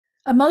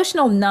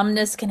Emotional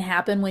numbness can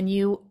happen when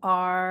you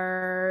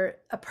are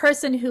a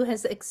person who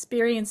has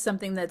experienced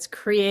something that's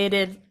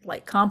created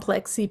like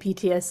complex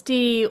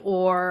CPTSD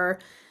or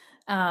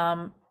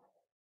um,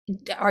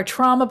 are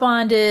trauma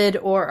bonded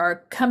or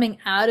are coming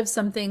out of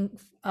something,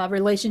 a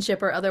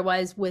relationship or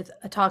otherwise, with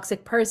a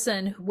toxic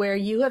person where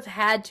you have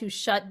had to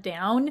shut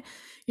down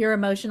your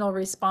emotional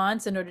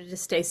response in order to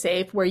stay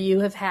safe, where you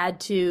have had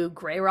to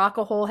gray rock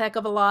a whole heck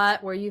of a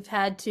lot, where you've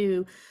had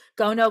to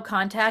go no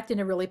contact in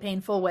a really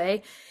painful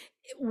way.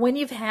 When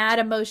you've had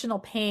emotional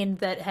pain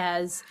that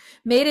has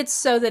made it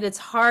so that it's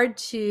hard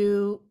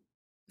to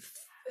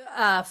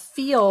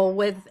feel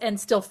with and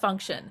still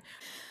function.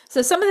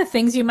 So, some of the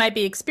things you might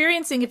be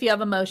experiencing if you have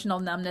emotional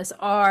numbness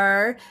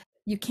are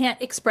you can't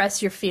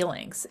express your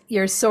feelings.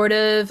 You're sort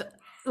of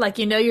like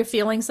you're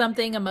feeling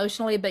something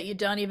emotionally, but you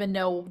don't even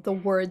know the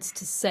words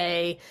to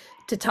say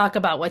to talk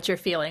about what you're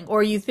feeling.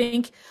 Or you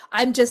think,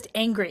 I'm just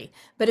angry,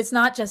 but it's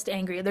not just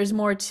angry. There's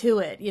more to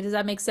it. Does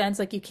that make sense?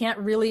 Like you can't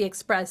really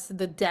express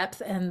the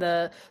depth and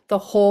the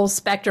whole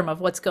spectrum of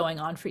what's going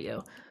on for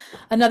you.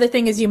 Another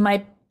thing is you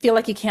might feel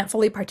like you can't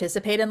fully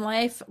participate in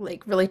life,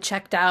 like really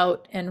checked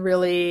out and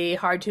really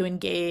hard to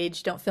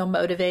engage, don't feel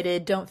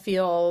motivated, don't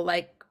feel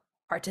like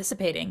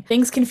participating.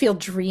 Things can feel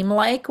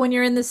dreamlike when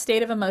you're in this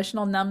state of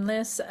emotional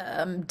numbness,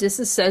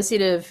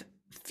 disassociative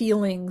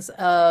feelings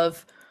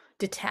of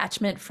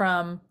detachment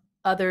from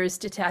others,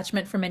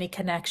 detachment from any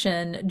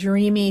connection,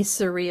 dreamy,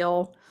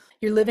 surreal.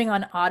 You're living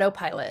on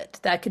autopilot.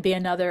 That could be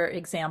another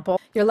example.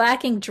 You're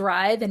lacking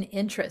drive and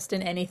interest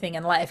in anything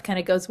in life. Kind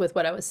of goes with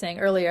what I was saying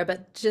earlier,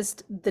 but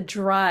just the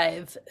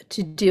drive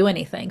to do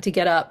anything, to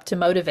get up, to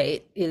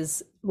motivate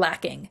is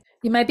lacking.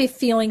 You might be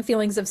feeling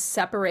feelings of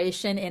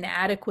separation,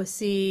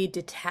 inadequacy,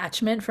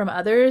 detachment from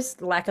others,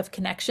 lack of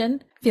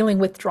connection, feeling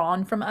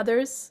withdrawn from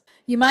others.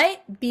 You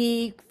might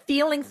be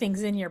feeling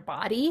things in your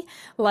body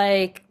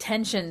like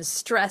tensions,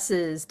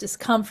 stresses,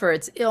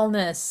 discomforts,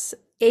 illness,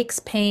 aches,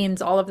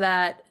 pains, all of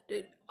that,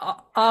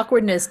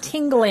 awkwardness,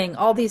 tingling,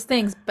 all these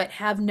things, but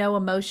have no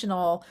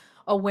emotional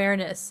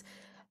awareness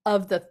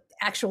of the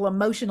actual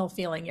emotional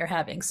feeling you're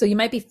having. So you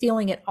might be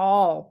feeling it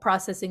all,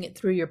 processing it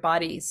through your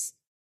body's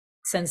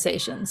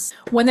sensations.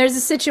 When there's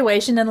a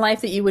situation in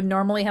life that you would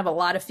normally have a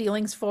lot of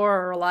feelings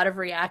for or a lot of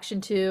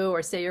reaction to,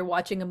 or say you're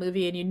watching a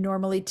movie and you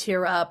normally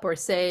tear up, or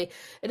say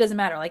it doesn't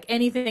matter, like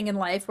anything in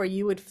life where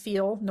you would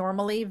feel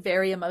normally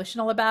very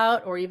emotional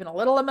about or even a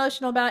little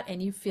emotional about,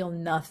 and you feel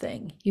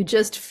nothing. You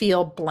just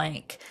feel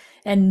blank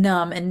and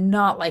numb and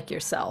not like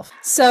yourself.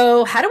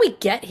 So, how do we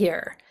get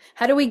here?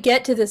 How do we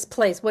get to this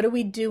place? What are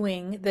we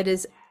doing that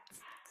is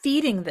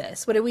feeding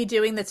this? What are we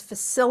doing that's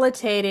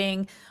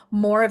facilitating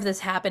more of this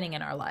happening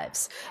in our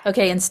lives?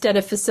 Okay, instead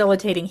of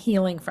facilitating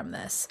healing from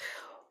this.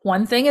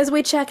 One thing is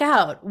we check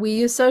out. We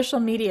use social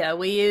media.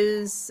 We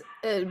use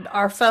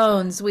our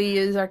phones. We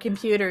use our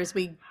computers.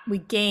 We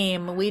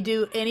game. We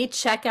do any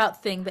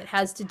checkout thing that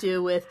has to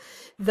do with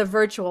the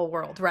virtual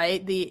world,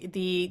 right?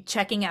 The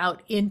checking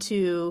out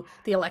into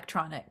the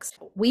electronics.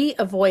 We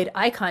avoid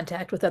eye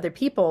contact with other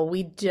people.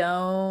 We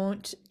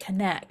don't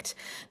connect.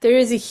 There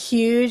is a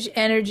huge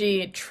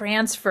energy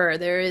transfer.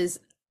 There is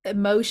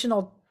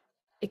emotional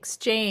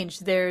exchange.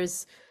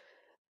 There's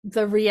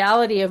the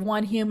reality of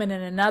one human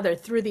and another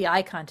through the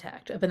eye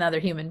contact of another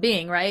human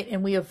being, right?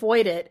 And we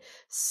avoid it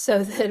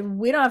so that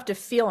we don't have to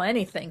feel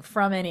anything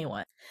from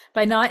anyone.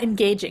 By not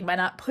engaging, by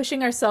not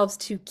pushing ourselves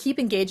to keep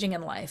engaging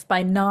in life,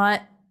 by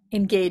not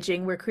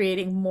engaging, we're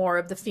creating more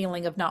of the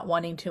feeling of not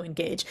wanting to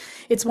engage.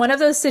 It's one of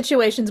those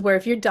situations where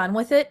if you're done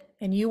with it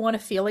and you want to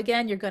feel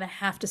again, you're going to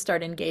have to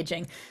start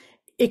engaging.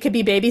 It could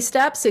be baby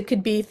steps. It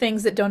could be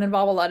things that don't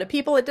involve a lot of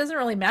people. It doesn't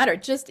really matter.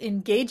 Just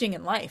engaging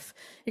in life.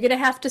 You're going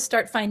to have to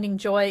start finding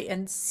joy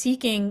and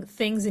seeking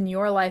things in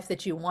your life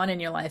that you want in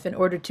your life in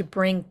order to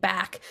bring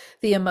back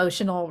the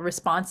emotional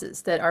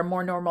responses that are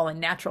more normal and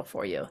natural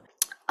for you.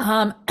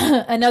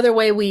 Another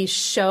way we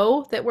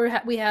show that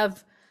we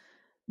have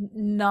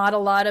not a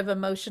lot of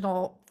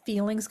emotional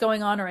feelings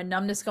going on or a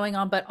numbness going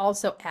on, but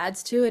also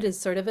adds to it is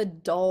sort of a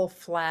dull,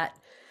 flat,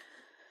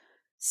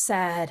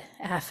 sad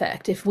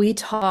affect. If we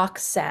talk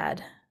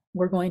sad,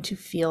 we're going to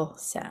feel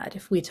sad.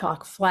 If we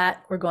talk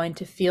flat, we're going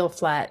to feel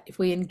flat. If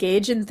we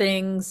engage in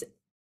things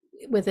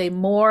with a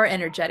more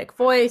energetic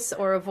voice,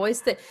 or a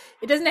voice that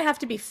it doesn't have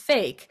to be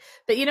fake,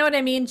 but you know what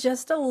I mean?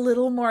 Just a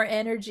little more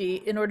energy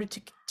in order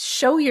to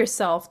show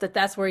yourself that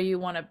that's where you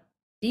want to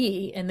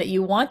be and that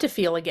you want to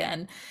feel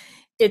again.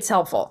 It's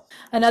helpful.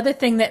 Another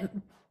thing that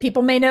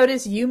people may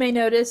notice, you may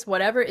notice,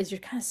 whatever, is you're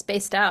kind of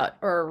spaced out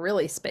or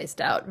really spaced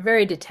out,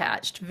 very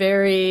detached,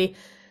 very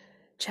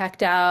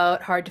checked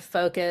out, hard to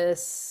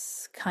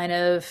focus, kind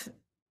of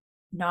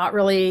not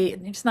really,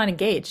 you're just not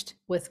engaged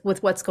with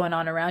what's going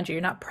on around you.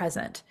 You're not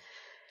present.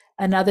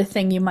 Another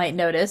thing you might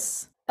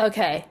notice,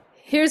 okay,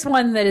 here's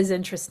one that is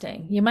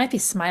interesting. You might be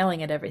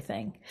smiling at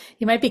everything.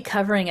 You might be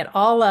covering it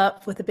all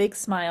up with a big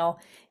smile,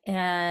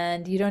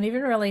 and you don't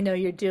even really know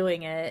you're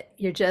doing it.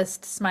 You're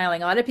just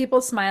smiling. A lot of people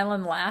smile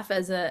and laugh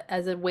as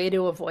a way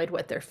to avoid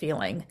what they're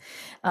feeling.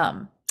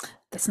 Um,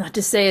 That's not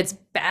to say it's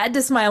bad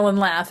to smile and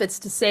laugh. It's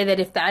to say that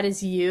if that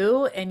is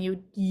you and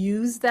you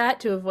use that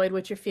to avoid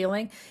what you're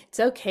feeling, it's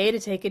okay to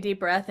take a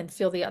deep breath and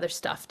feel the other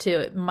stuff too.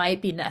 It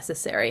might be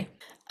necessary.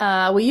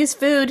 We use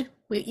food.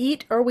 We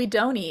eat or we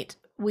don't eat.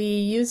 We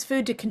use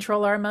food to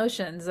control our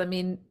emotions. I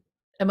mean,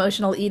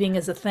 emotional eating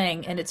is a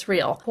thing and it's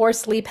real. Poor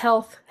sleep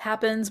health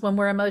happens when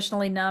we're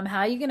emotionally numb. How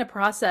are you going to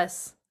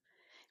process?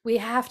 We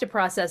have to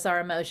process our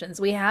emotions.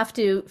 We have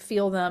to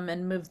feel them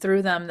and move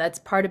through them. That's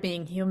part of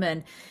being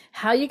human.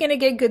 How are you going to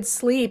get good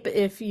sleep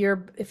if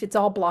it's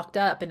all blocked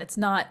up and it's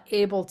not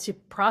able to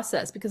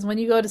process? Because when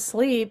you go to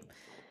sleep,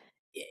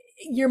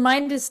 your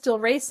mind is still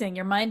racing.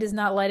 Your mind is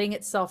not letting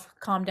itself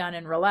calm down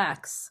and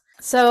relax.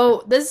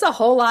 So this is a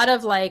whole lot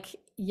of like,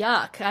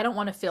 yuck, I don't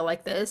want to feel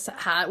like this.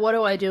 What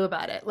do I do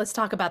about it? Let's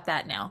talk about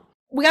that now.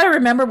 We got to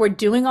remember we're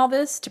doing all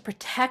this to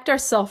protect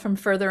ourselves from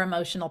further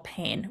emotional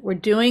pain. We're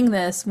doing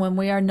this when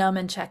we are numb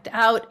and checked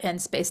out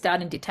and spaced out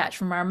and detached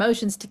from our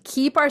emotions to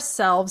keep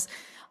ourselves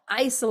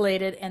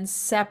isolated and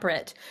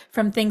separate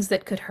from things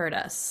that could hurt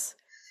us.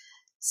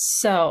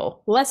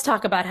 So let's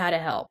talk about how to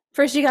help.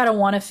 First, you got to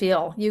want to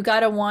feel. You got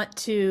to want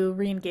to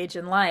re-engage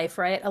in life,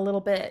 right? A little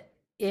bit.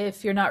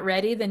 If you're not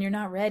ready, then you're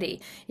not ready.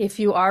 If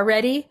you are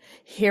ready,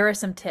 here are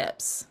some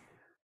tips.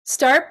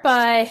 Start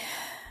by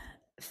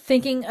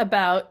thinking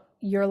about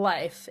your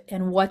life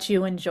and what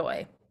you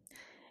enjoy.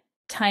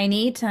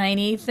 Tiny,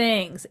 tiny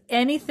things.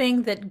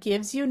 Anything that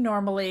gives you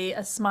normally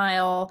a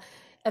smile,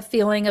 a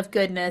feeling of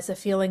goodness, a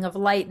feeling of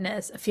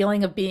lightness, a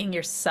feeling of being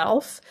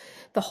yourself.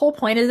 The whole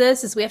point of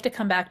this is we have to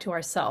come back to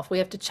ourself. We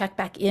have to check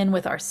back in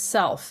with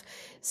ourself.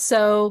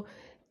 So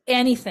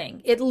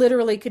anything, it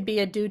literally could be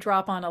a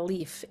dewdrop on a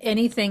leaf,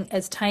 anything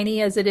as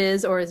tiny as it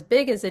is or as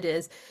big as it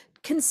is.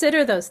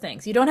 Consider those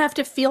things. You don't have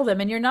to feel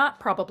them, and you're not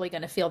probably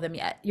going to feel them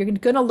yet. You're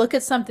going to look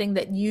at something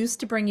that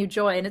used to bring you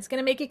joy, and it's going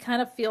to make you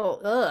kind of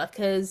feel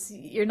because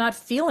you're not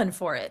feeling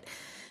for it.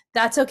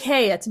 That's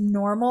okay. It's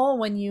normal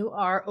when you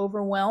are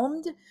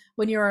overwhelmed,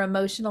 when you're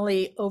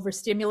emotionally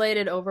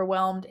overstimulated,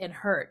 overwhelmed, and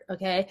hurt.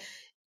 Okay.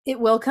 It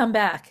will come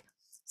back.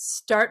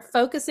 Start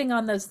focusing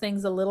on those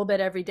things a little bit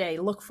every day.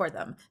 Look for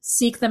them,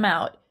 seek them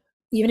out.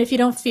 Even if you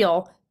don't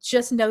feel,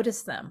 just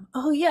notice them.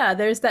 Oh yeah,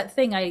 there's that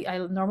thing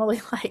I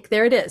normally like.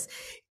 There it is.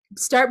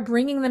 Start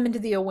bringing them into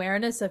the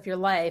awareness of your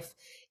life.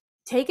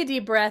 Take a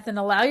deep breath and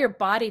allow your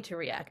body to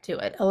react to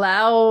it.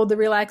 Allow the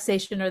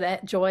relaxation or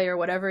that joy or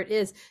whatever it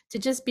is to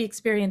just be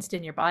experienced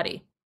in your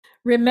body.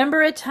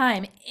 Remember a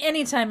time,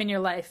 any time in your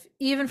life,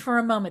 even for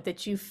a moment,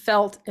 that you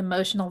felt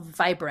emotional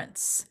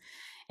vibrance,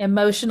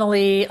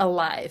 emotionally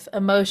alive,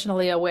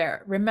 emotionally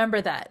aware.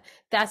 Remember that.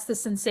 That's the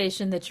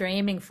sensation that you're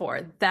aiming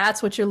for.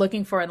 That's what you're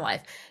looking for in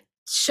life.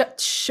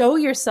 Show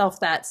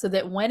yourself that so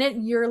that when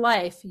in your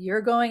life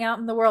you're going out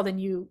in the world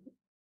and you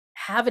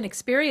have an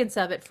experience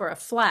of it for a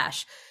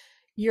flash,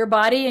 your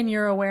body and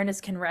your awareness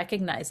can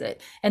recognize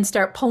it and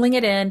start pulling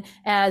it in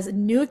as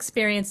new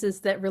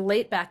experiences that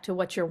relate back to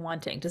what you're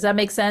wanting. Does that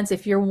make sense?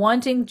 If you're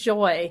wanting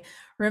joy,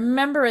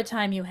 remember a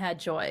time you had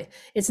joy.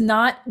 It's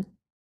not,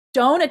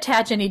 don't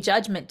attach any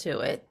judgment to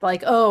it.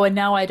 Like, oh, and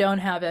now I don't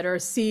have it, or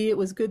see, it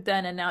was good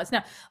then and now it's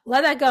not.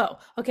 Let that go.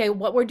 Okay,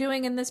 what we're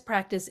doing in this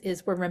practice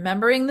is we're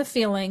remembering the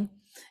feeling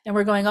and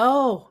we're going,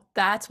 oh,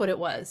 that's what it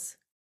was.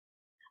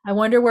 I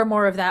wonder where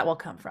more of that will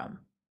come from.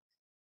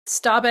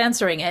 Stop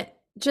answering it.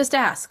 Just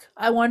ask.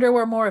 I wonder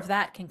where more of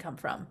that can come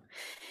from.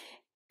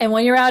 And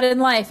when you're out in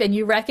life and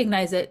you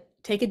recognize it,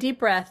 take a deep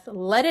breath,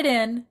 let it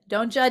in,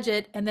 don't judge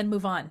it, and then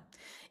move on.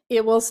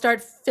 It will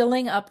start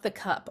filling up the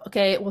cup,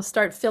 okay? It will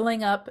start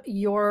filling up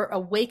your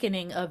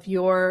awakening of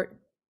your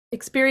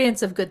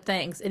experience of good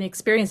things and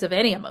experience of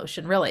any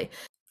emotion, really.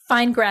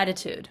 Find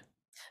gratitude.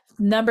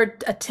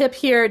 A tip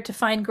here to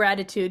find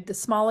gratitude, the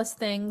smallest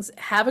things,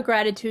 have a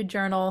gratitude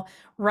journal,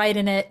 write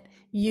in it,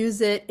 use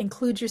it,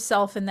 include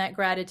yourself in that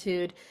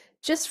gratitude.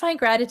 Just find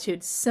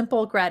gratitude,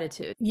 simple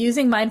gratitude.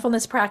 Using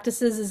mindfulness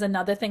practices is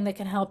another thing that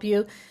can help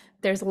you.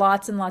 There's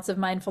lots and lots of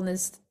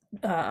mindfulness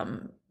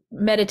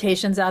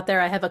meditations out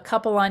there. I have a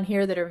couple on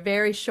here that are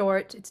very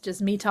short. It's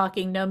just me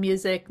talking, no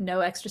music,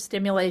 no extra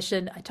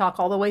stimulation. I talk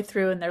all the way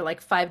through and they're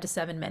like 5 to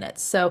 7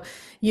 minutes. So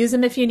use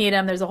them if you need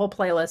them. There's a whole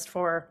playlist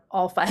for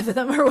all 5 of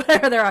them or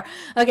whatever there are.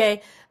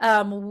 Okay.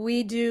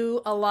 We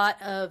do a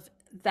lot of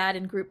that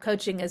in group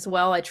coaching as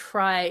well. I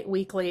try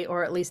weekly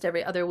or at least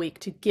every other week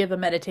to give a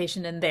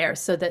meditation in there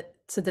so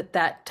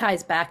that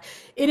ties back.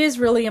 It is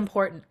really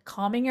important.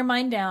 Calming your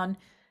mind down,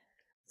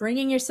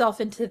 bringing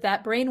yourself into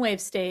that brainwave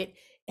state,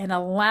 and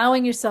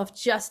allowing yourself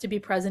just to be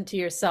present to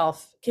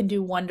yourself can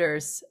do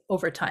wonders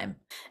over time.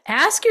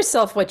 Ask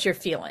yourself what you're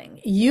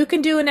feeling. You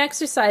can do an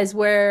exercise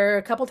where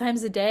a couple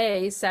times a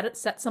day,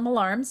 set some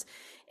alarms,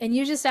 and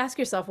you just ask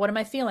yourself, what am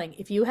I feeling?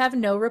 If you have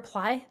no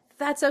reply,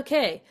 that's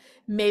okay.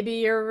 Maybe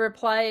your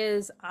reply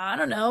is, I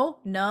don't know,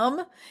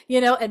 numb,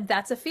 and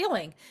that's a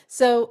feeling.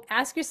 So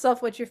ask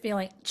yourself what you're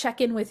feeling.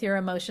 Check in with your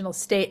emotional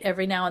state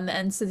every now and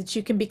then so that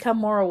you can become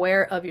more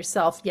aware of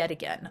yourself yet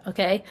again,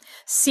 okay?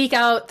 Seek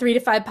out 3 to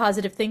 5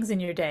 positive things in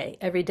your day,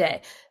 every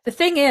day.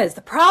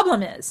 The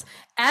problem is,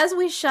 as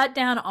we shut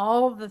down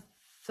all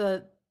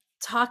the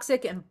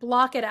toxic and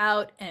block it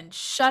out and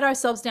shut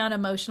ourselves down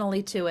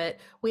emotionally to it,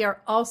 we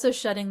are also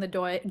shutting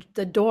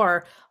the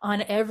door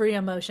on every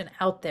emotion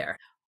out there.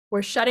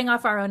 We're shutting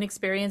off our own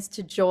experience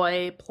to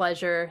joy,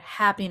 pleasure,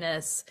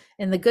 happiness,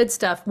 and the good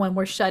stuff when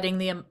we're shutting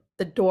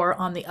the door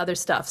on the other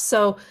stuff.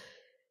 So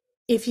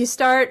if you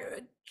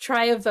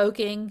try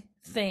evoking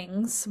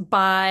things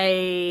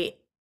by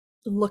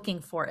looking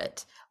for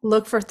it.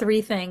 Look for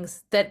 3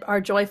 things that are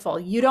joyful.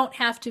 You don't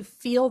have to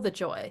feel the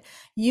joy.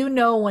 You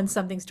know when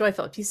something's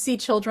joyful. If you see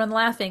children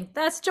laughing,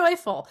 that's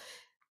joyful.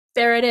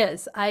 There it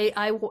is.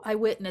 I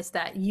witnessed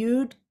that.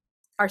 You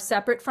are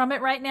separate from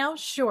it right now,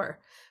 sure,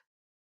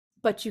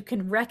 but you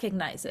can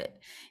recognize it.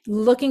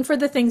 Looking for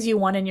the things you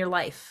want in your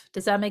life.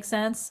 Does that make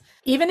sense?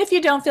 Even if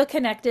you don't feel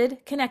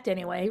connected, connect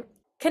anyway.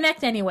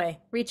 Connect anyway.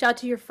 Reach out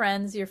to your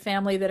friends, your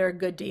family that are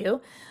good to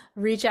you.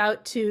 Reach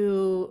out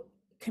to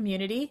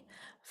community.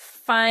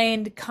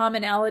 Find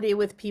commonality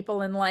with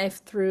people in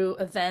life through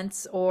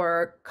events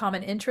or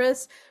common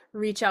interests.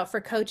 Reach out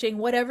for coaching,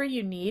 whatever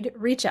you need,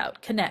 reach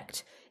out,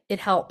 connect. It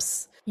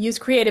helps. Use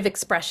creative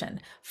expression.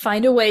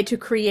 Find a way to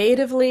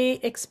creatively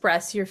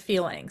express your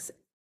feelings.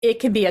 It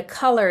can be a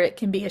color, it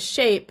can be a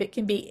shape, it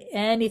can be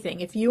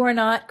anything. If you are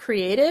not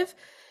creative,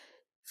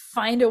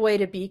 find a way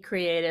to be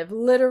creative.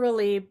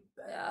 Literally,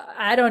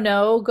 I don't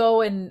know,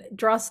 go and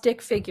draw stick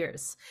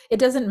figures. It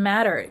doesn't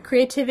matter.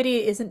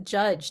 Creativity isn't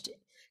judged.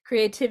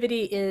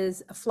 Creativity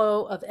is a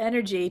flow of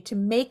energy to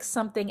make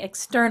something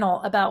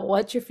external about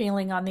what you're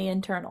feeling on the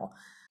internal.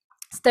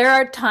 There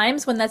are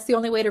times when that's the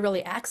only way to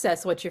really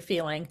access what you're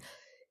feeling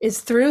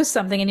is through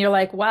something, and you're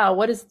like, wow,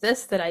 what is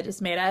this that I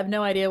just made? I have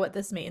no idea what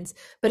this means,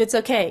 but it's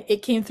okay.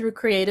 It came through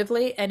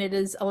creatively, and it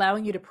is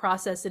allowing you to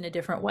process in a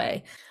different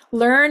way.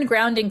 Learn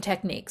grounding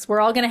techniques.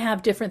 We're all going to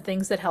have different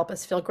things that help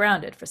us feel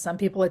grounded. For some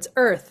people, it's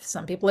earth.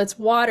 Some people, it's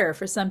water.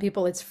 For some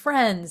people, it's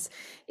friends.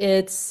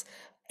 It's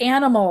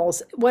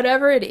animals,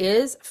 whatever it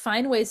is,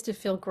 find ways to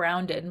feel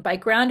grounded. And by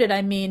grounded,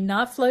 I mean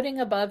not floating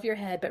above your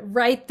head, but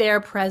right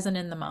there present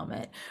in the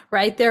moment,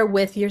 right there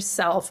with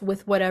yourself,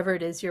 with whatever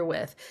it is you're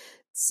with.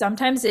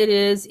 Sometimes it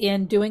is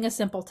in doing a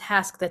simple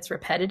task that's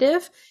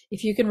repetitive.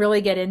 If you can really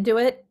get into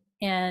it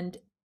and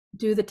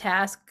do the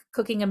task,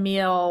 cooking a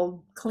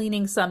meal,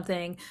 cleaning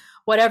something,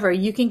 whatever,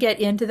 you can get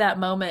into that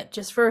moment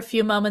just for a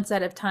few moments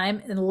at a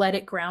time and let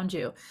it ground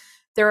you.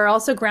 There are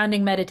also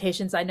grounding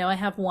meditations. I know I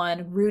have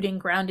one, rooting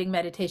grounding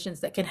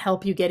meditations that can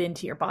help you get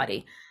into your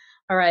body.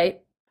 All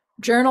right.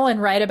 Journal and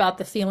write about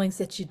the feelings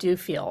that you do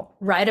feel.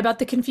 Write about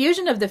the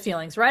confusion of the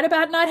feelings. Write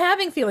about not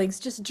having feelings.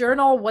 Just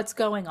journal what's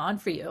going on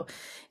for you.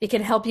 It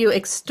can help you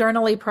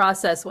externally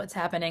process what's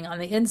happening on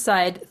the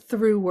inside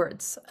through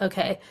words.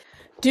 Okay.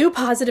 Do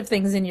positive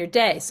things in your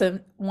day.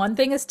 So one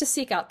thing is to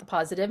seek out the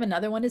positive.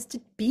 Another one is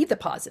to be the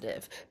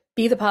positive.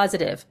 Be the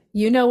positive.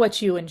 You know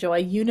what you enjoy.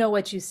 You know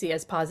what you see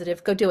as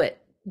positive. Go do it.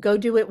 Go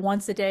do it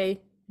once a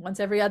day, once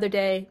every other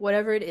day,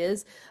 whatever it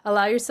is.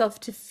 Allow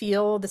yourself to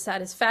feel the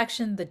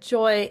satisfaction, the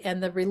joy,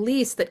 and the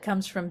release that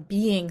comes from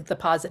being the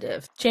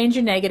positive. Change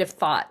your negative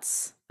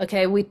thoughts.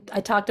 Okay,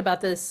 I talked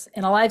about this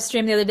in a live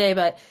stream the other day,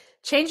 but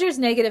change your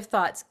negative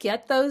thoughts.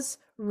 Get those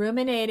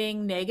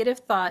ruminating negative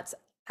thoughts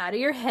out of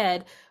your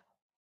head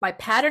by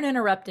pattern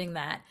interrupting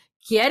that,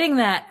 getting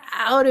that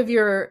out of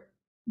your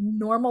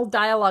normal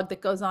dialogue that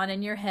goes on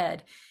in your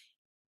head.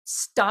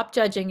 Stop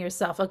judging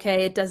yourself,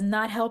 okay? It does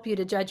not help you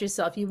to judge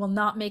yourself. You will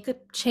not make a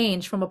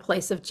change from a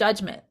place of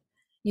judgment.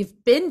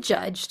 You've been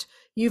judged.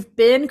 You've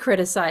been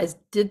criticized.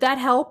 Did that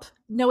help?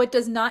 No, it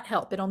does not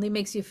help. It only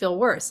makes you feel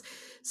worse.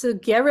 So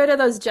get rid of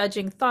those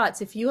judging thoughts.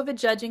 If you have a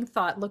judging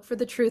thought, look for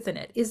the truth in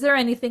it. Is there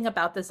anything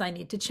about this I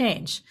need to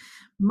change?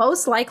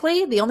 Most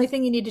likely, the only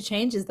thing you need to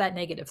change is that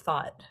negative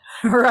thought,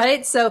 all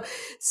right? So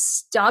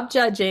stop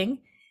judging.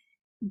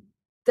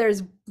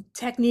 There's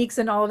techniques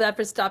and all of that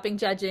for stopping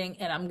judging,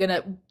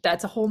 and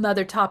that's a whole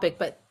nother topic,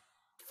 but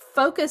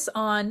focus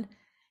on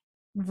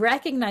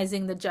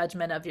recognizing the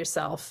judgment of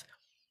yourself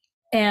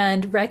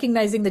and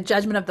recognizing the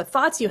judgment of the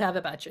thoughts you have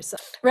about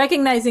yourself,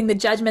 recognizing the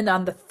judgment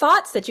on the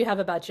thoughts that you have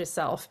about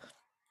yourself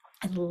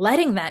and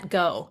letting that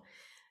go.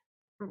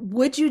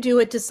 Would you do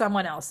it to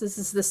someone else? This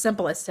is the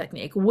simplest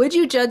technique. Would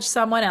you judge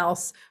someone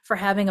else for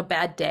having a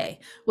bad day?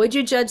 Would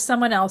you judge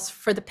someone else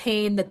for the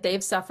pain that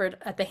they've suffered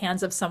at the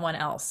hands of someone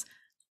else?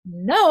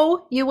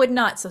 No, you would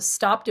not. So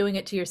stop doing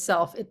it to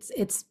yourself.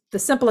 It's the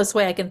simplest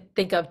way I can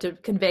think of to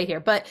convey here.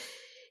 But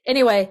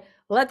anyway,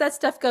 let that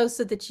stuff go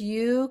so that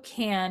you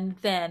can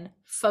then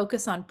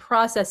focus on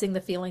processing the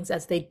feelings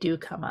as they do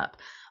come up.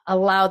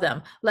 Allow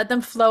them. Let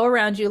them flow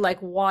around you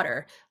like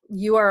water.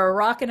 You are a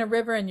rock in a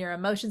river, and your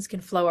emotions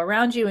can flow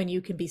around you, and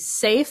you can be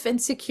safe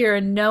and secure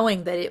in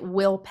knowing that it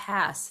will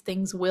pass.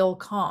 Things will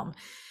calm.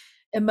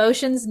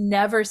 Emotions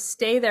never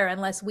stay there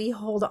unless we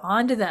hold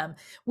on to them.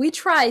 We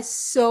try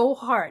so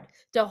hard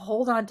to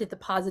hold on to the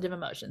positive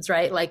emotions,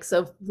 right? Like,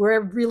 so if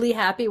we're really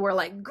happy, we're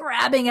like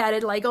grabbing at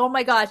it, like, oh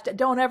my gosh,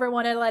 don't ever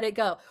want to let it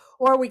go.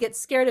 Or we get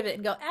scared of it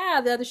and go,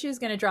 the other shoe's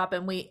going to drop,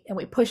 and we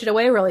push it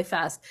away really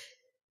fast.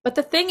 But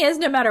the thing is,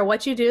 no matter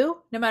what you do,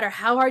 no matter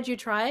how hard you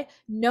try,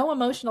 no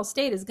emotional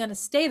state is going to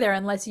stay there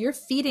unless you're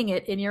feeding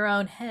it in your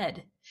own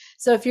head.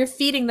 So if you're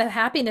feeding the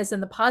happiness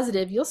and the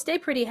positive, you'll stay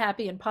pretty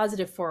happy and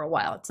positive for a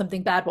while.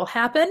 Something bad will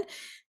happen,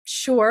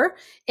 sure,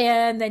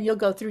 and then you'll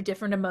go through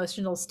different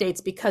emotional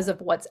states because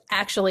of what's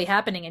actually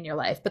happening in your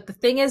life. But the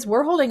thing is,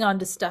 we're holding on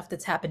to stuff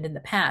that's happened in the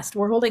past.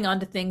 We're holding on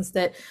to things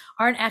that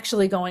aren't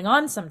actually going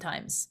on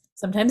sometimes.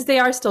 Sometimes they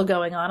are still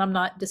going on. I'm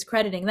not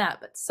discrediting that,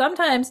 but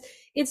sometimes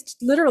it's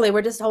literally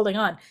we're just holding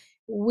on.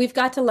 We've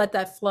got to let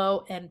that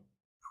flow and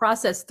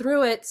process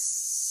through it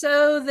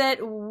so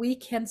that we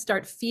can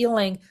start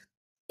feeling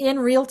in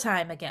real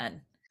time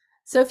again.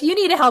 So if you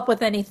need help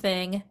with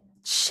anything,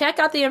 check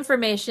out the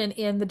information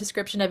in the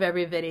description of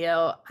every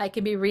video. I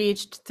can be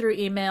reached through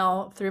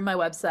email, through my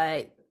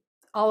website,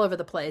 all over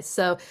the place.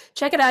 So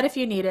check it out if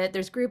you need it.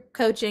 There's group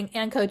coaching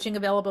and coaching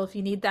available if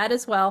you need that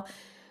as well.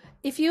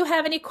 If you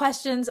have any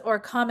questions or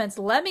comments,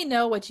 let me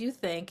know what you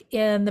think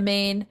in the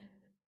main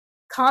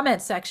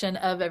comment section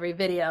of every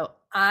video.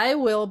 I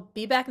will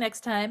be back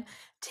next time.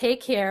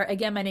 Take care.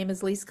 Again, my name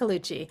is Lise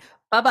Colucci.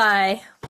 Bye-bye.